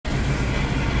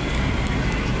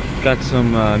Got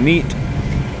some meat.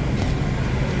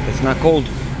 It's not cold.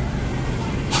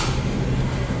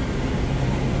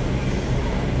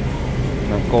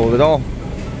 Not cold at all.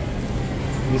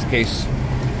 In this case,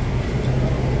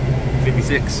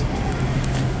 56.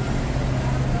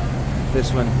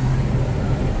 This one,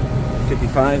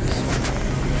 55.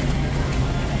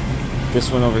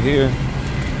 This one over here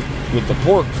with the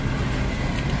pork,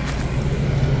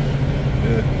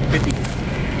 50.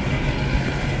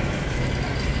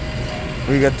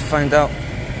 We got to find out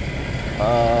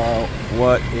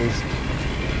what is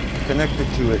connected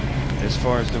to it as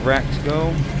far as the racks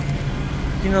go.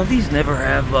 You know, these never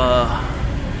have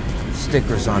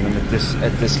stickers on them at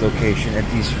this location, at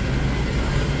these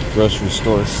grocery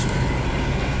stores.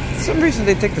 For some reason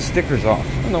they take the stickers off.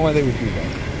 I don't know why they would do that.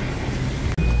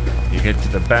 You get to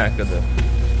the back of the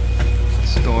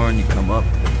store and you come up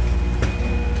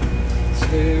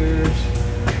stairs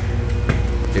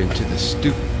into the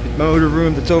stupid motor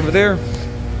room that's over there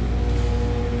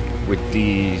with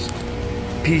these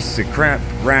pieces of crap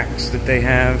racks that they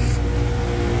have.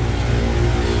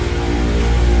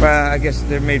 Well, I guess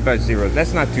they're made by Zero.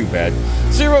 That's not too bad.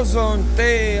 Zero Zone,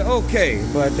 they okay,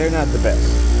 but they're not the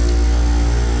best.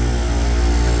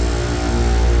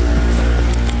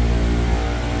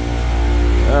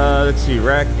 Let's see,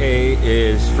 rack A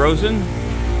is frozen,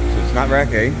 so it's not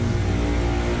rack A.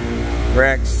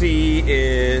 Rack C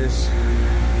is, I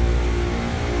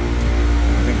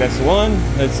think that's the one.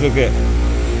 Let's look at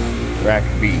rack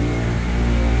B.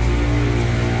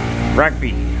 Rack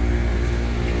B.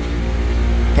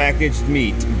 Packaged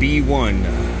meat, B1.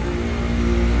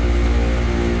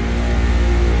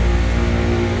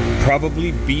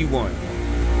 Probably B1.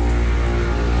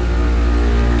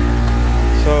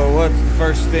 So what's the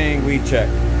first thing we check?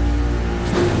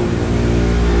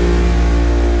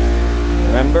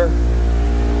 Remember?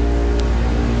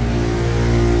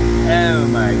 Oh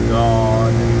my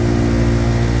God.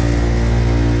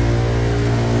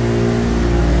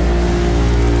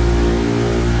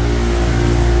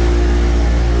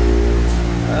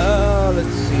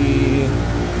 Let's see.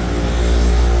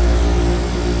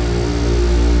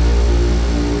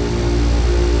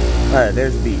 Alright,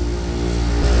 there's B.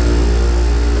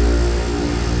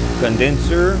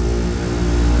 Condenser,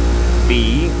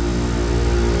 B,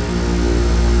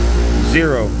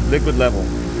 0, liquid level.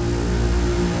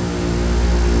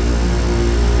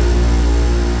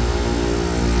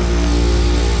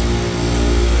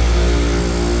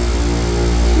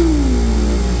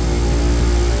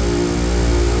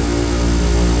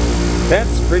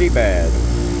 That's pretty bad.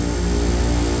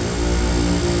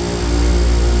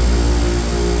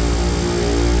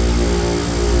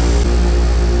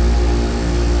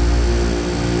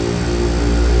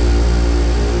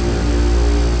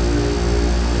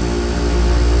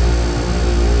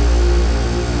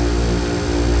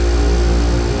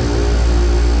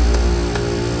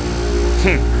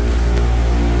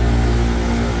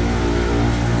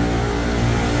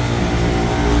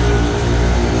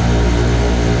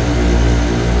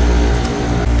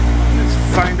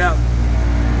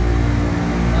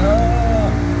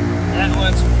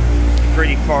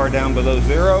 Pretty far down below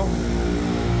 0.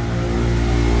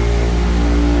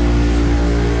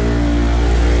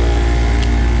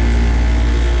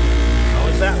 How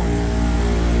was that one?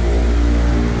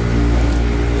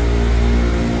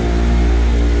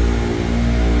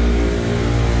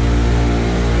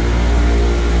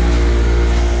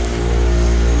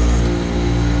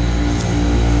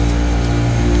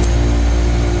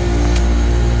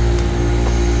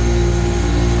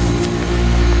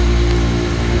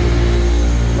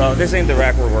 Well, this ain't the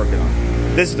rack we're working on.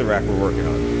 This is the rack we're working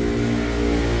on.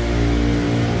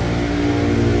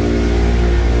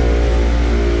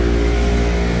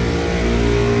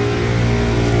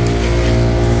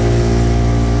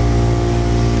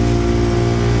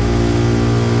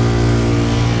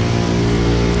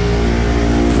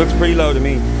 Looks pretty low to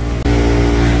me.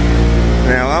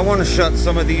 Now, I want to shut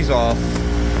some of these off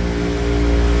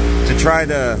to try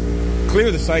to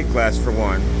clear the sight glass for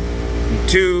one. And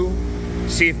two,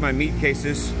 see if my meat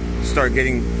cases start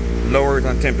getting lowered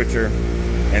on temperature,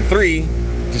 and 3,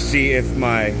 to see if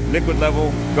my liquid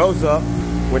level goes up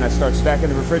when I start stacking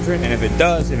the refrigerant, and if it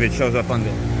does, if it shows up on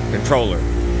the controller.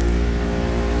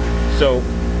 So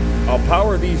I'll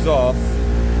power these off,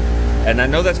 and I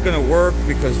know that's going to work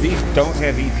because these don't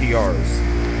have EPRs.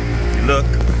 Look.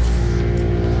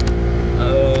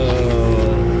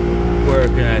 Oh, where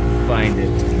can I find it?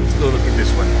 Let's go look at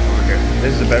this one over here.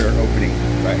 This is a better opening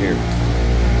right here.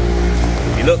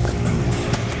 You look,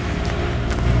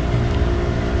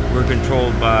 we're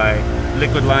controlled by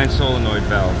liquid line solenoid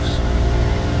valves.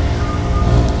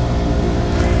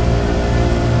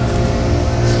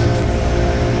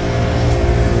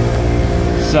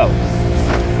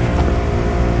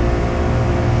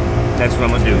 That's what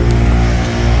I'm gonna do.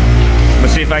 I'm gonna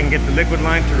see if I can get the liquid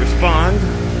line to respond.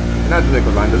 Not the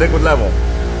liquid line, the liquid level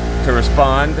to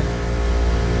respond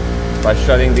by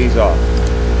shutting these off.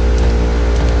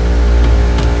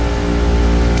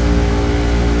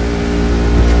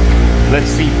 Let's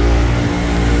see.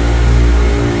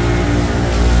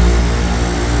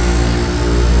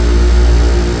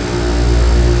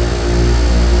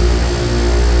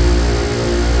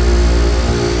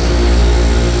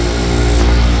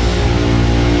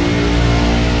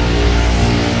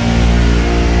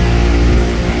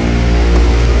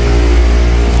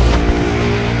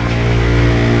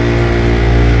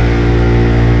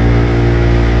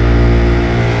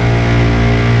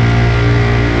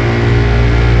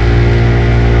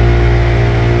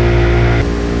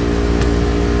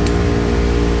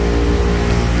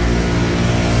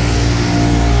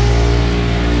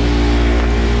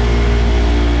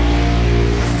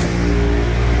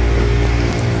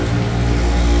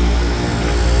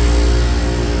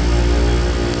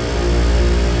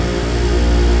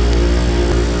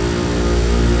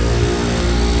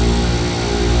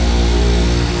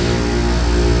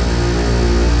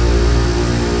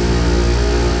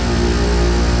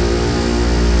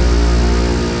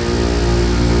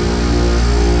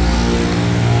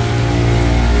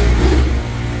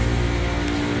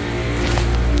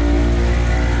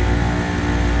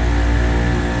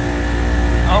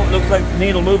 Looks like the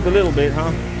needle moved a little bit,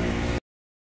 huh?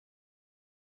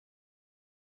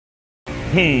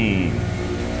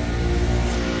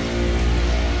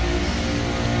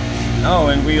 Oh,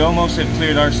 and we almost have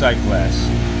cleared our sight glass.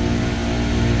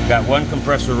 Got one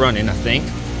compressor running, I think.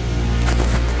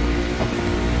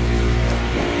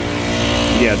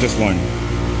 Yeah, just one.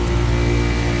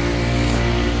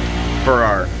 For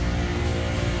our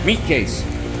meat case.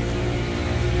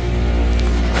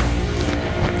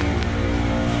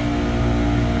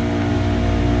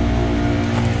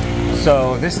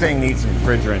 So this thing needs some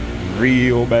refrigerant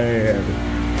real bad.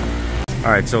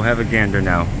 All right, so have a gander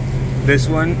now. This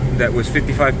one that was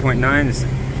 55.9 has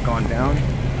gone down.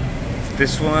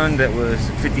 This one that was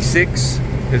 56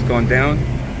 has gone down.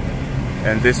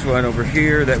 And this one over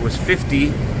here that was 50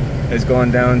 has gone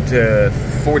down to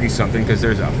 40 something because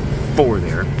there's a 4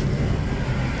 there.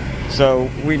 So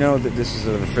we know that this is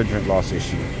a refrigerant loss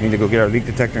issue. We need to go get our leak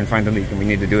detector and find the leak, and we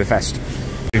need to do it fast.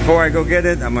 Before I go get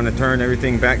it, I'm gonna turn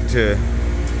everything back to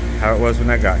how it was when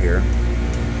I got here.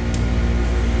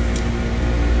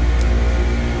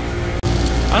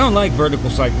 I don't like vertical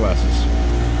sight glasses.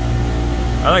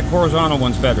 I like horizontal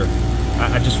ones better.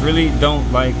 I just really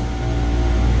don't like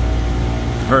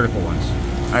vertical ones.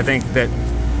 I think that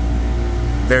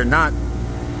they're not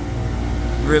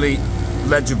really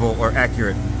legible or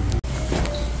accurate.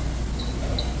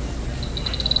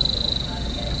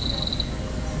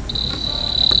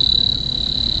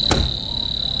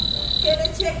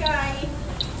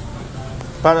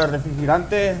 Para el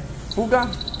refrigerante, fuga.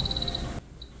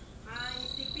 Ah, y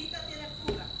si pita tiene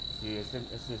fuga. Sí,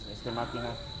 esta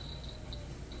máquina.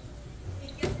 ¿Y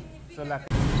qué significa?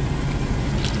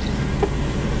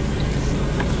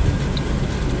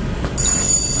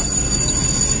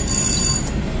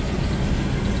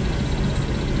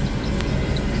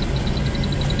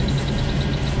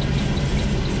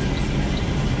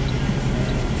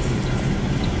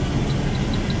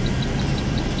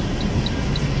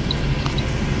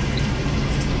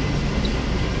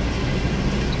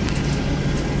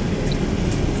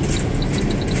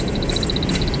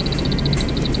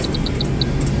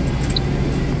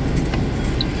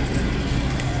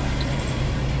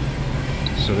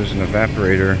 So there's an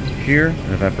evaporator here,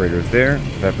 an evaporator there,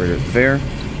 evaporator there,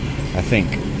 I think.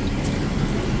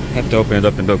 Have to open it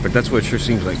up and look, but that's what it sure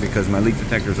seems like because my leak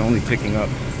detector is only picking up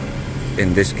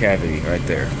in this cavity right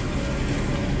there.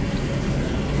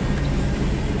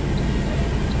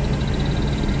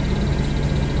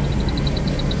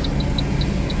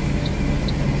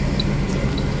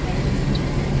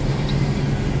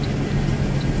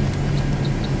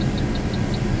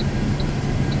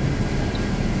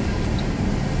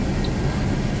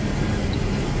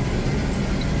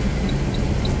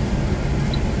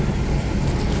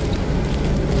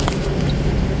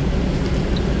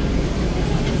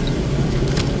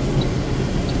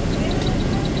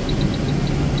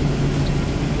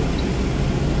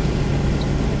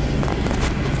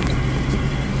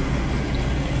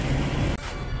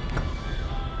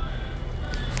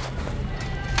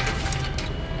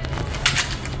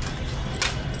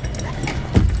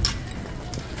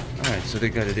 So they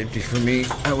got it empty for me.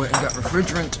 I went and got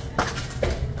refrigerant.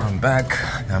 I'm back.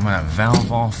 Now I'm gonna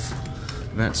valve off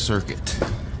that circuit.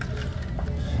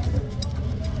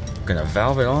 Gonna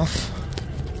valve it off.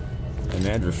 and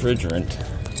add refrigerant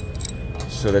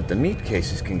so that the meat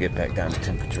cases can get back down to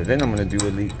temperature. Then I'm going to do a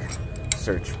leak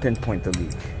search, pinpoint the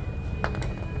leak.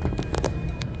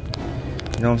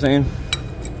 You know what I'm saying?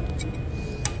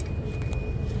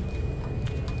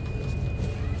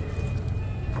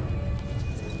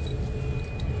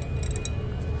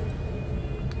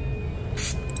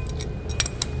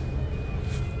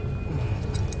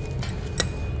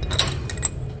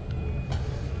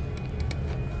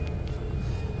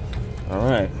 All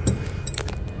right,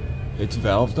 it's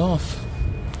valved off.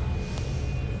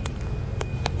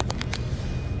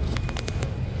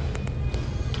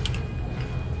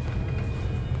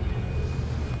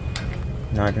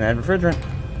 Now I can add refrigerant.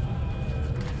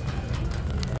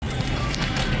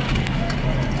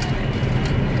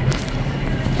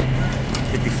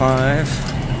 $55,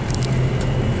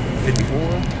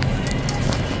 $54,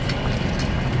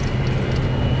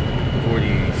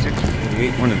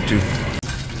 $46, $48, one of the two.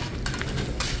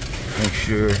 Make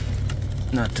sure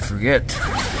not to forget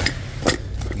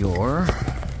your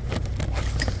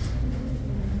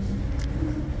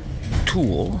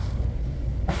tool.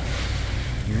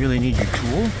 You really need your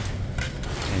tool,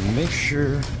 and make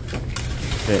sure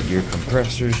that your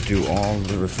compressors do all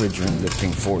the refrigerant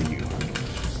lifting for you.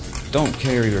 Don't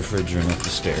carry refrigerant up the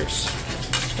stairs.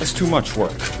 That's too much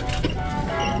work.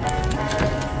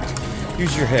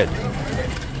 Use your head.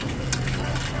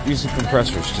 Use the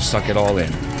compressors to suck it all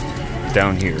in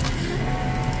down here.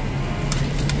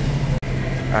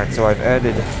 Alright, so I've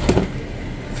added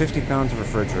 50 pounds of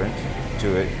refrigerant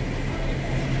to it,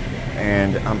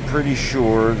 and I'm pretty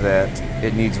sure that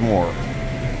it needs more.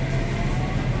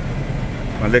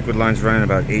 My liquid line's running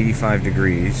about 85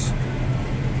 degrees.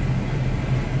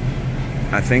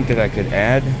 I think that I could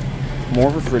add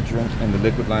more refrigerant and the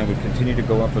liquid line would continue to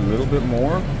go up a little bit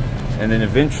more, and then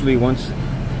eventually once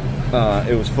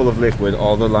it was full of liquid,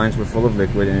 all the lines were full of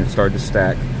liquid and it started to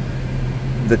stack,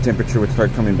 the temperature would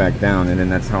start coming back down, and then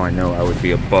that's how I know I would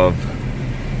be above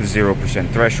the 0%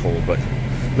 threshold. But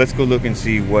let's go look and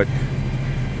see what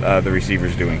the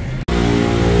receiver's doing.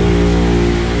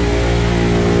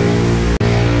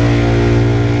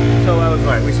 So I was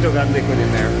right, we still got liquid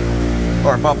in there,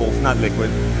 or bubbles, not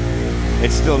liquid.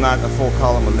 It's still not a full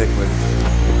column of liquid.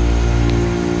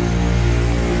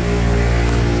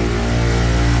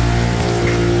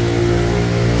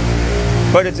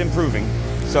 But it's improving,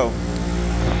 so.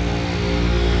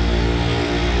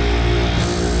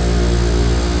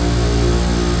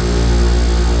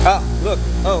 Ah, look,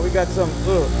 oh, we got some,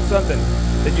 something.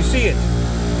 Did you see it?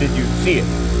 Did you see it?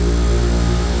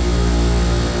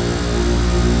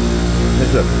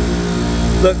 Let's look.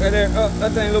 Look, right there, oh,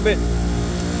 that tiny little bit.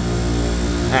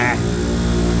 Ah.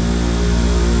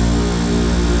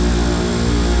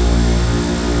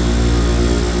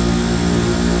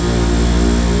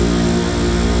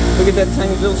 Look at that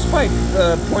tiny little spike,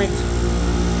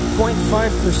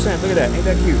 0.5%. Look at that, ain't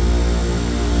that cute?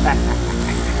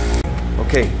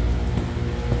 Okay,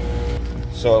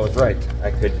 so I was right. I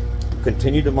could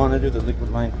continue to monitor the liquid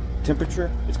line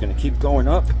temperature. It's going to keep going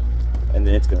up, and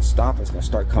then it's going to stop. It's going to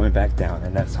start coming back down,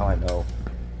 and that's how I know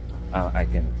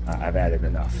I've added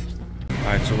enough. All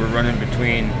right, so we're running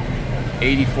between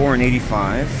 84 and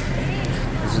 85.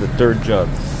 This is the third jug.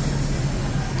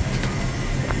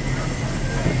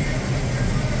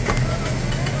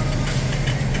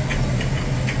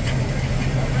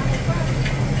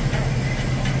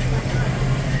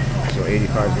 So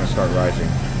 85 is going to start rising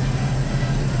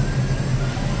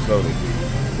slowly,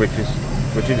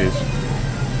 which it is.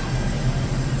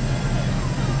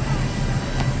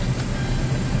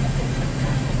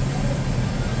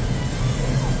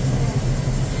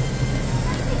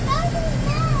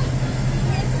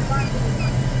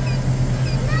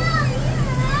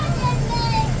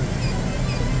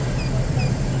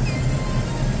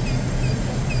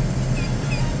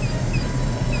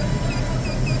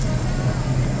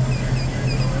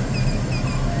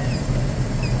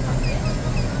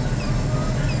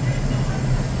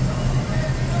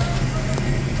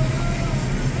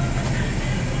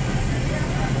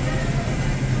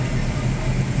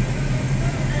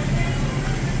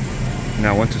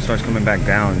 Now once it starts coming back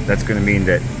down, that's going to mean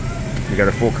that we got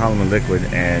a full column of liquid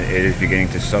and it is beginning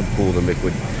to subcool the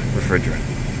liquid refrigerant.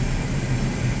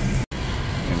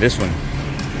 And this one,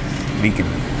 leaking.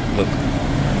 Look,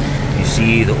 you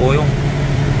see the oil?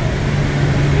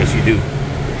 Yes, you do.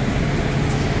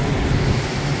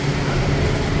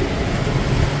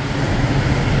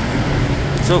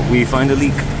 So we find a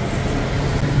leak.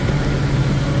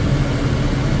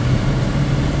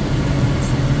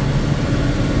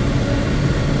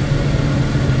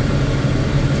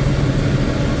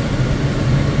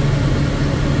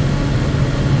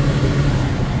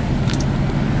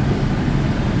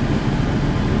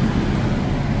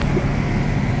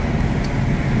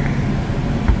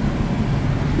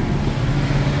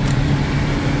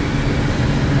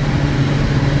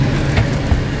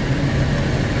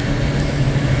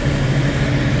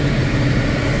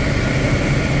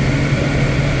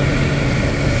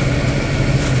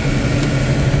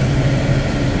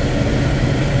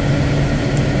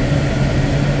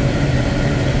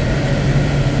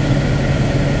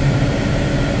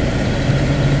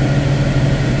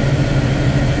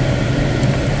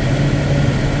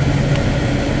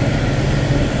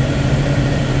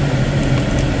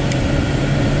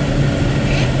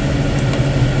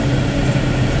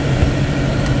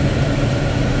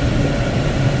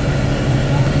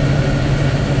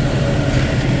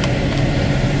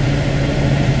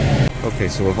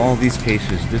 so of all these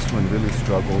cases, this one really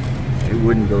struggled. It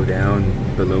wouldn't go down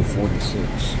below 46.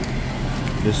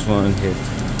 This one hit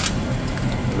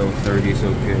below 30 is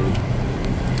okay.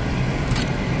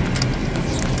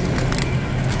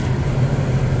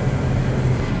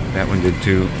 That one did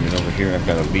too. And then over here I've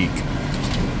got a leak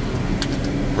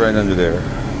right under there.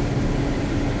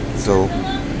 So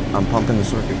I'm pumping the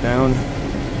circuit down,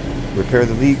 repair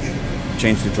the leak,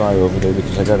 change the dryer over there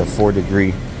because I got a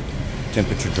 4-degree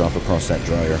temperature drop across that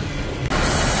dryer.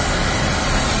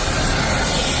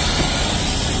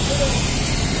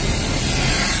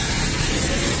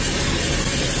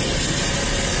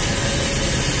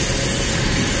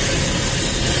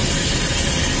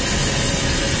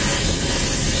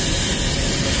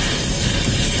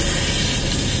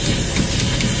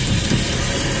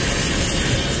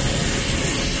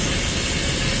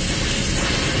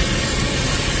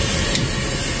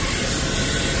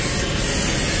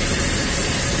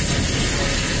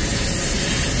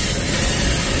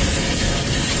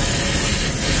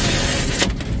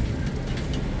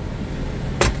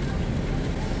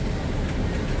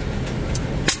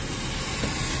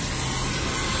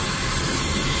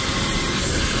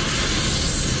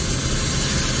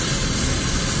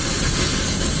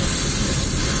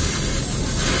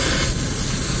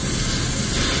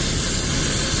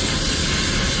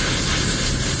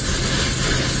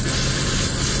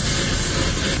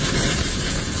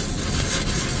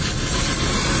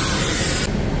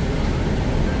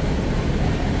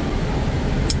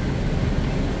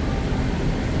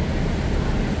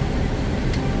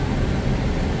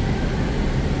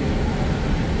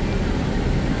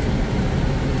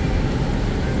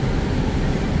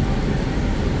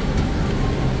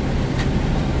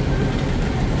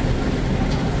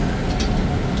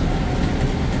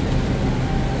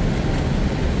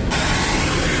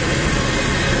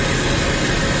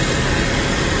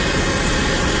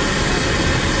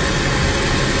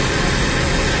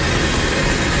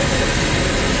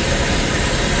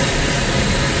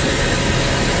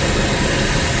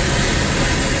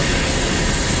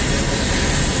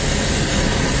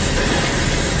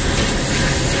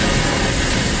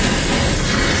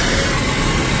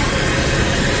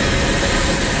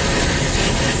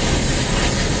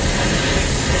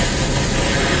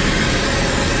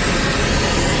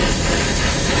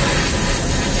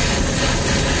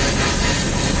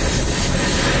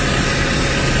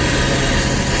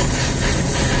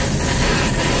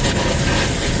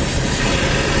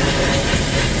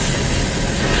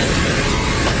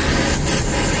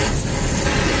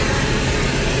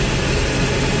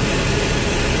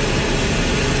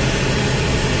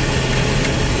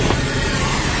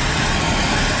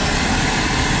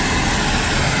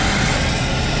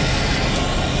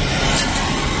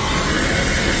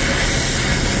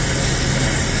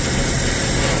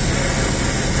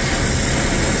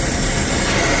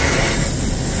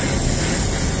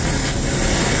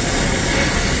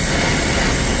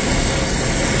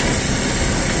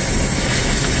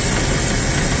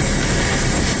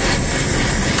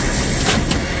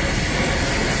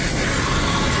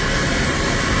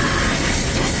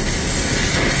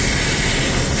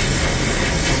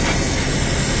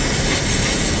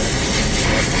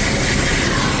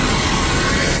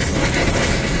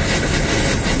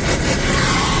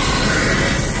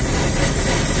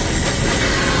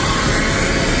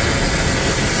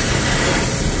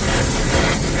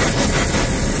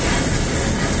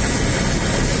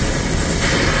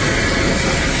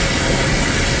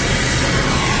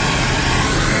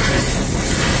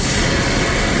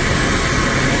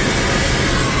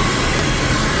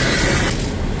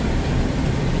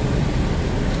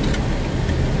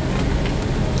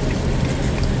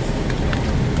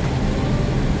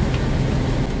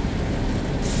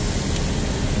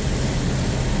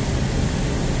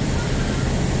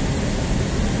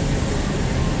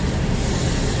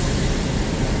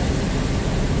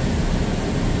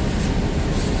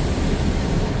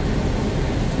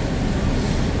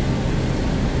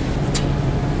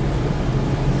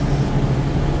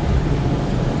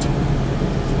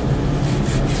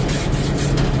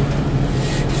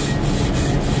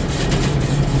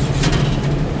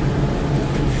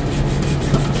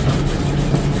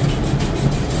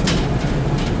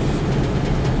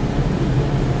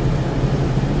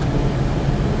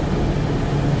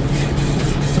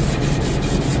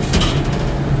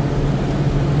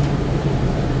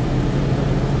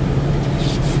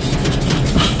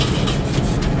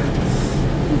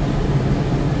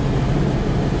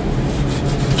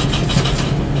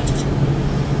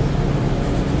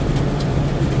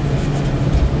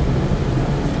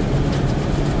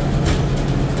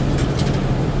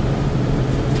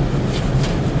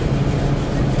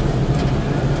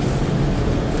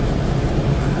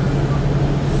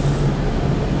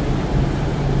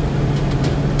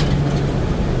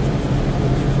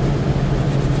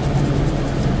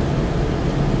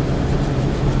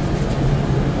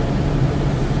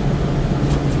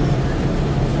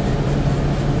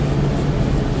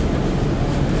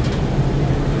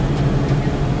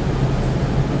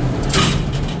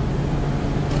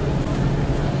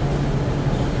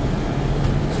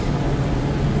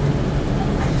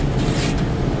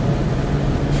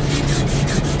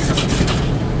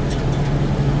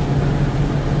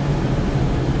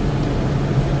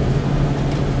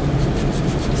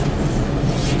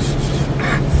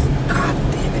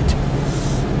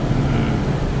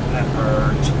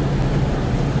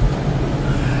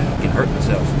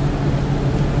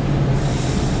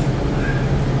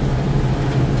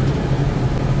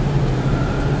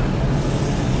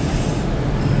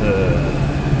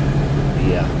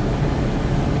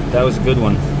 That was a good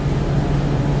one.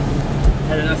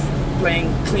 Had enough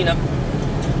playing cleanup.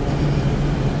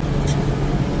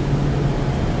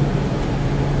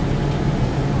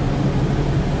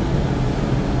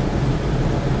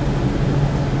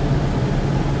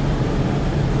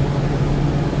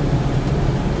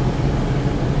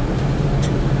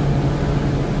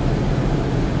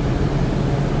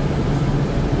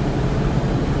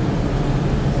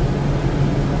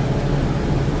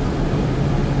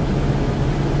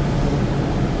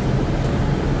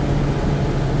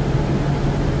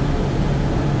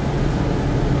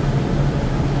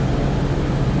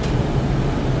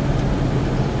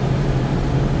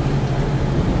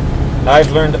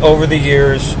 I've learned over the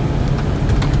years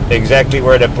exactly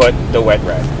where to put the wet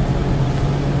rag.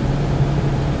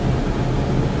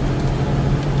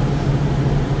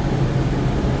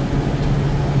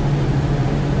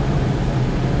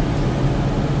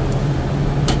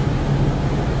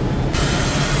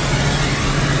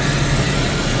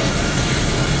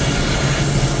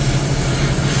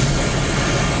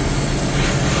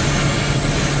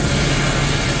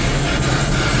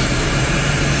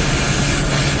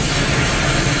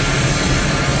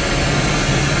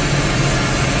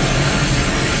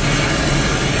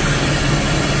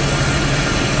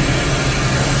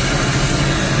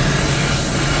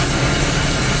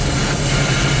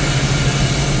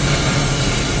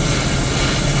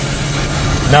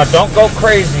 Now don't go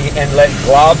crazy and let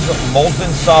globs of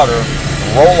molten solder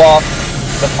roll off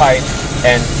the pipe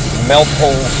and melt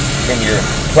holes in your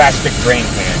plastic drain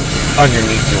pan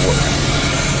underneath your work.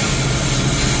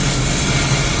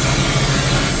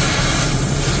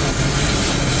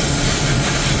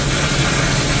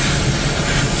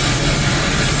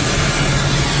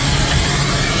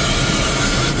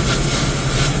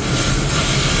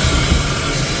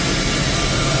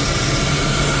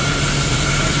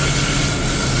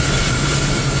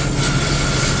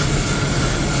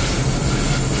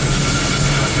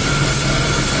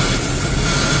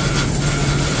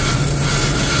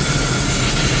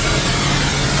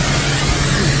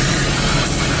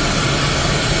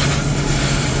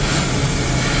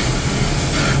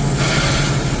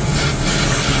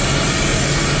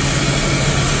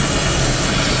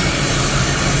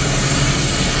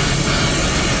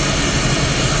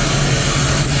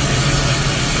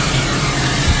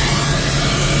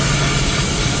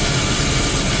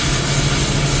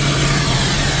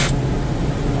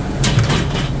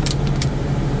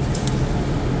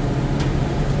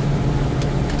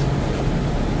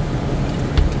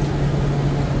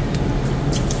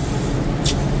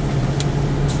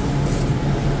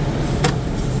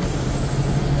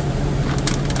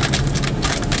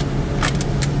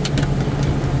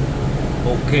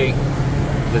 Okay,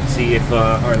 let's see if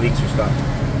our leaks are stopped.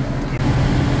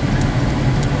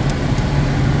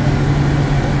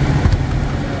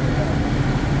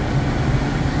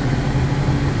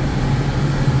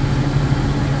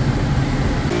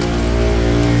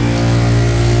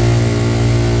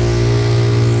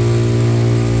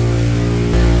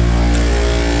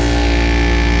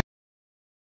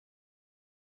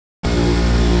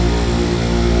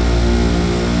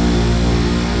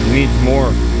 Needs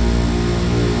more.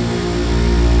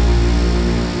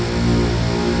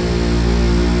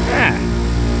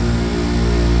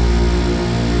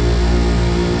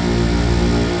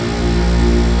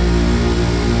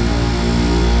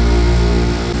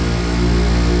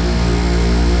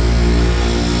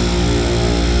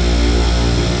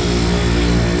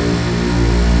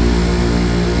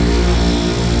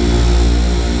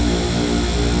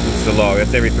 The log.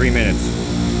 That's every 3 minutes.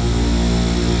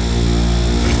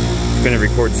 It's going to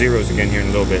record zeros again here in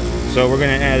a little bit. So we're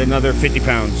going to add another 50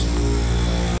 pounds.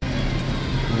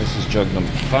 And this is jug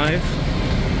number 5.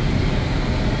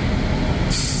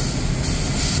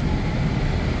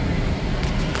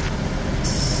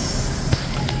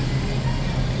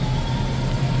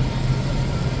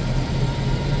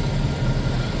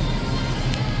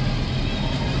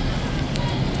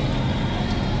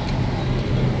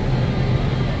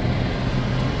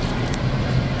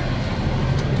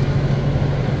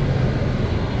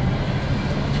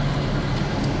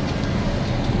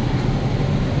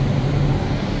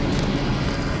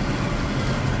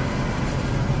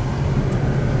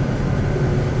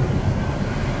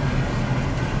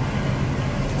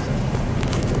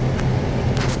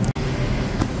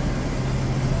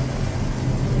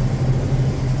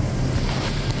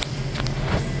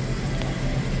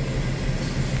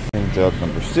 Jug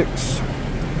number 6.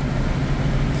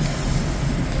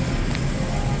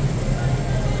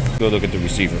 Go look at the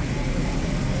receiver.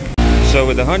 So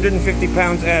with 150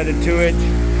 pounds added to it,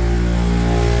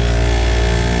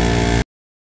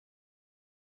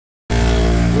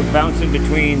 bouncing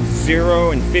between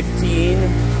 0 and 15.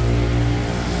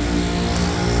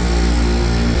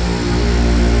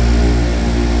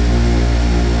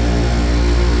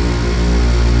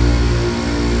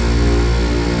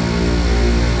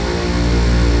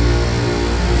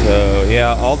 So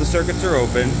yeah, all the circuits are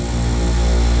open.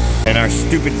 And our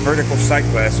stupid vertical sight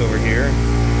glass over here,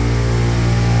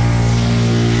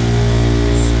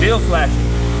 still flashing.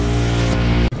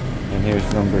 And here's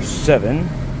number 7.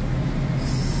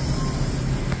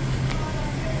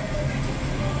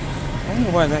 I don't know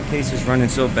why that case is running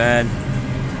so bad.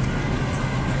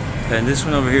 And this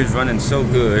one over here is running so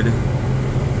good.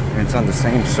 And it's on the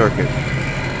same circuit.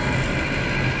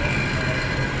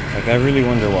 Like, I really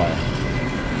wonder why.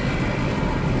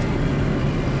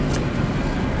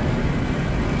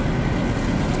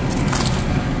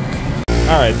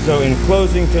 Alright, so in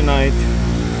closing tonight,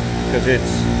 because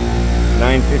it's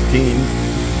 9:15,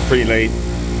 pretty late,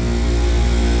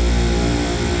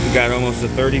 we got almost a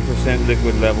 30%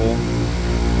 liquid level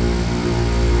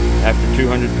after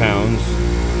 200 pounds.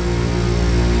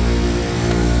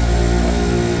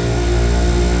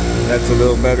 That's a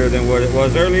little better than what it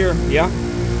was earlier, yeah?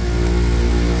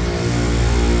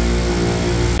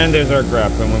 And there's our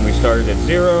graph from when we started at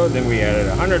 0, then we added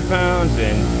 100 pounds,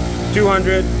 and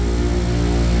 200.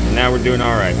 Now we're doing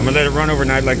all right. I'm gonna let it run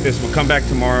overnight like this. We'll come back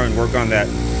tomorrow and work on that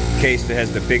case that has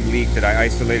the big leak that I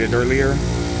isolated earlier.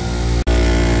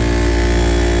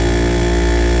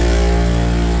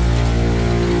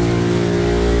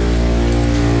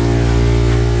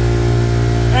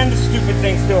 And the stupid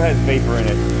thing still has vapor in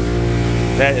it.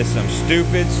 That is some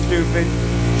stupid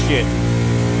shit.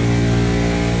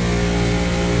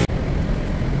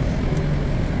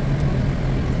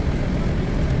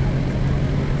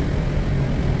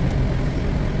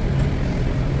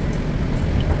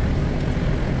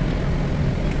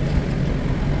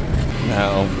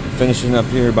 Now, finishing up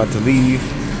here, about to leave.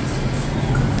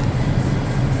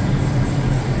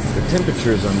 The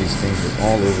temperatures on these things are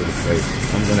all over the place.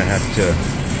 I'm gonna have to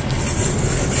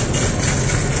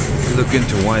look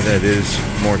into why that is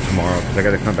more tomorrow, because I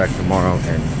gotta come back tomorrow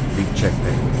and recheck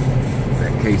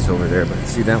that case over there. But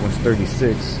see, that one's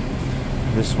 36.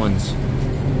 This one's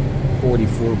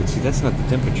 44, but see, that's not the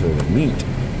temperature of the meat.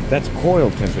 That's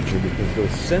coil temperature, because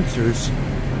those sensors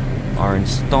are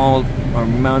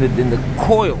mounted in the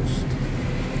coils.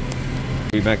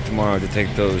 Be back tomorrow to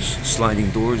take those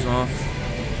sliding doors off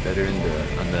that are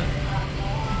on the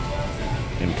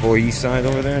employee side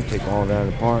over there. Take all that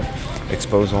apart,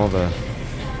 expose all the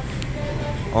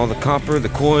copper, the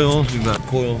coils. We've got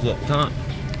coils up top,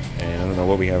 and I don't know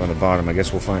what we have on the bottom. I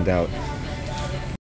guess we'll find out.